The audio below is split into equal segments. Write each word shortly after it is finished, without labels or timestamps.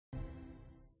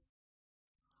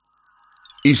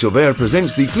ISOVER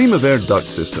presents the CLIMAVER duct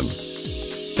system,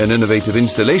 an innovative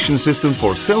installation system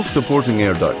for self-supporting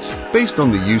air ducts based on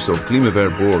the use of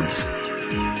CLIMAVER boards.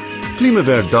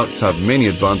 CLIMAVER ducts have many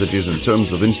advantages in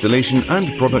terms of installation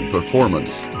and product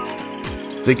performance.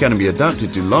 They can be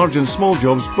adapted to large and small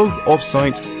jobs both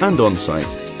off-site and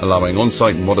on-site, allowing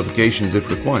on-site modifications if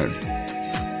required.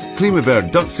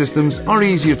 CLIMAVER duct systems are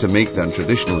easier to make than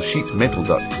traditional sheet metal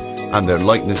ducts, and their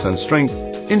lightness and strength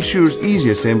ensures easy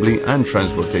assembly and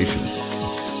transportation.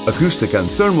 Acoustic and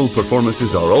thermal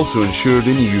performances are also ensured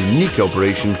in a unique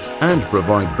operation and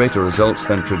provide better results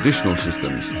than traditional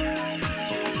systems.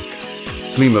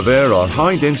 CLIMAVER are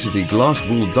high-density glass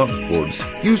wool duct boards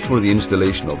used for the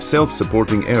installation of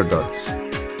self-supporting air ducts.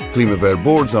 CLIMAVER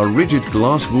boards are rigid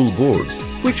glass wool boards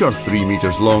which are 3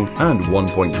 meters long and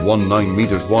 1.19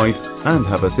 meters wide and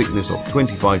have a thickness of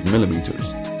 25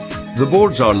 millimeters. The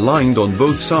boards are lined on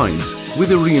both sides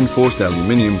with a reinforced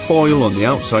aluminium foil on the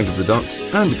outside of the duct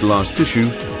and glass tissue,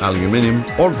 aluminium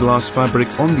or glass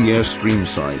fabric on the airstream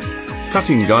side.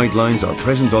 Cutting guidelines are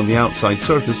present on the outside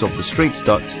surface of the straight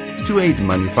duct to aid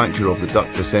manufacture of the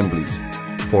duct assemblies.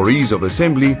 For ease of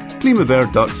assembly,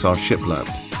 CLIMAVER ducts are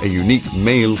shiplapped. A unique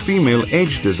male-female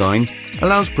edge design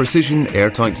allows precision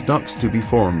airtight ducts to be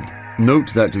formed.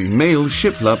 Note that the male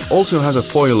shiplap also has a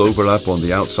foil overlap on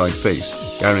the outside face,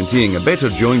 guaranteeing a better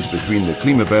joint between the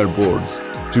CLIMAVER boards.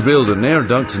 To build an air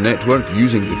duct network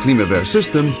using the CLIMAVER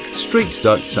system, straight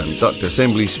ducts and duct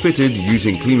assemblies fitted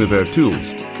using CLIMAVER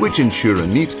tools, which ensure a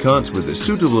neat cut with a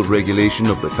suitable regulation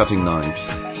of the cutting knives.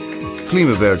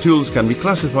 CLIMAVER tools can be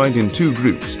classified in two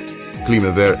groups.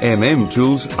 CLIMAVER MM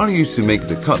tools are used to make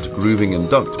the cut grooving in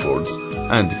duct boards,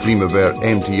 and CLIMAVER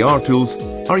MTR tools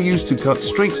are used to cut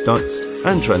straight ducts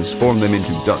and transform them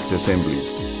into duct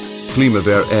assemblies.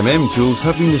 CLIMAVER MM tools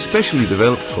have been especially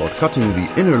developed for cutting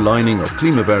the inner lining of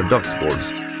CLIMAVER duct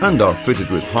boards and are fitted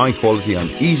with high quality and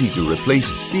easy to replace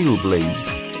steel blades.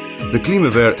 The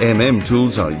CLIMAVER MM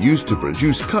tools are used to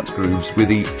produce cut grooves with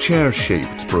a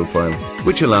chair-shaped profile,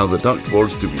 which allow the duct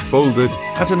boards to be folded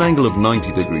at an angle of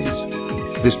 90 degrees.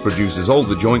 This produces all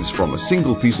the joints from a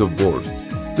single piece of board.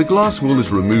 The glass wool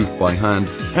is removed by hand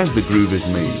as the groove is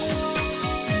made.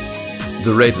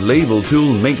 The red label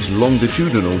tool makes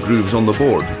longitudinal grooves on the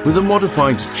board with a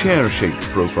modified chair-shaped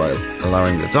profile,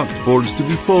 allowing the duct boards to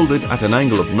be folded at an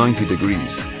angle of 90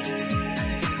 degrees.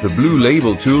 The blue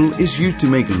label tool is used to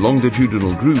make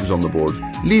longitudinal grooves on the board,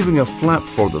 leaving a flap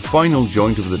for the final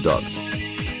joint of the duct.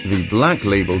 The black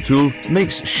label tool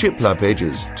makes shiplap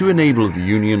edges to enable the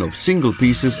union of single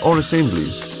pieces or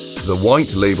assemblies. The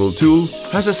white label tool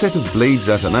has a set of blades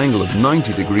at an angle of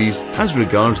 90 degrees as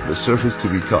regards the surface to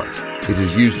be cut. It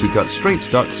is used to cut straight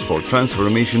ducts for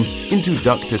transformation into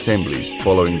duct assemblies,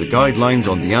 following the guidelines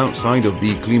on the outside of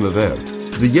the CLIMAVER.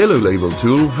 The yellow label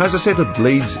tool has a set of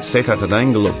blades set at an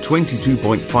angle of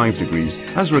 22.5 degrees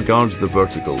as regards the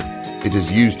vertical. It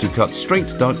is used to cut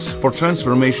straight ducts for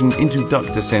transformation into duct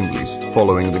assemblies,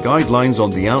 following the guidelines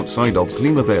on the outside of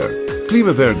CLIMAVER.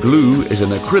 CLIMAVER glue is an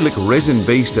acrylic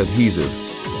resin-based adhesive.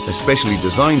 Especially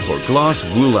designed for glass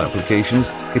wool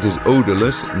applications, it is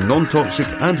odorless, non-toxic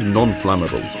and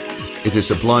non-flammable. It is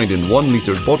supplied in 1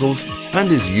 liter bottles and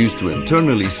is used to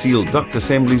internally seal duct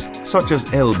assemblies such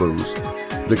as elbows.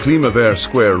 The CLIMAVER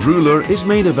square ruler is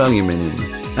made of aluminium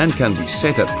and can be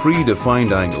set at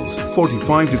predefined angles,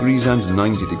 45 degrees and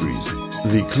 90 degrees.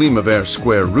 The CLIMAVER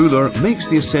square ruler makes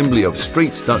the assembly of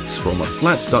straight ducts from a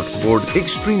flat duct board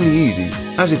extremely easy,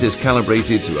 as it is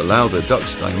calibrated to allow the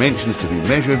duct's dimensions to be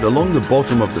measured along the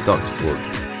bottom of the duct board.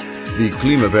 The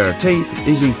CLIMAVER tape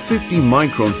is a 50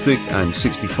 micron thick and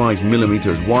 65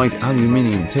 millimeters wide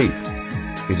aluminium tape.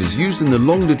 It is used in the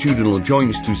longitudinal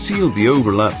joints to seal the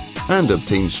overlap and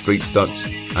obtain straight ducts,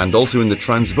 and also in the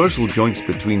transversal joints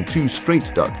between two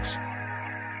straight ducts.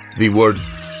 The word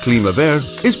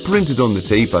CLIMAVER is printed on the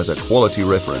tape as a quality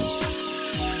reference.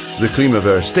 The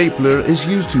CLIMAVER stapler is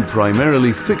used to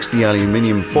primarily fix the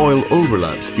aluminium foil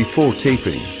overlaps before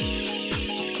taping.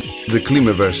 The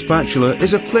CLIMAVER spatula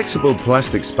is a flexible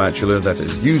plastic spatula that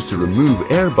is used to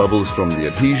remove air bubbles from the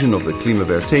adhesion of the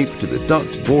CLIMAVER tape to the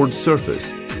duct board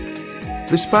surface.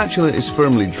 The spatula is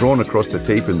firmly drawn across the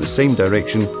tape in the same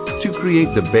direction to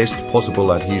create the best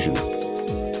possible adhesion.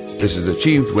 This is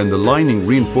achieved when the lining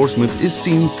reinforcement is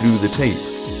seen through the tape.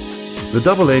 The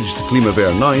double-edged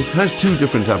CLIMAVER knife has two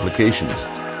different applications.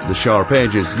 The sharp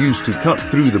edge is used to cut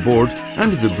through the board,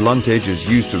 and the blunt edge is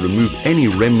used to remove any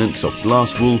remnants of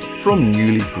glass wool from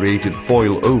newly created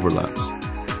foil overlaps.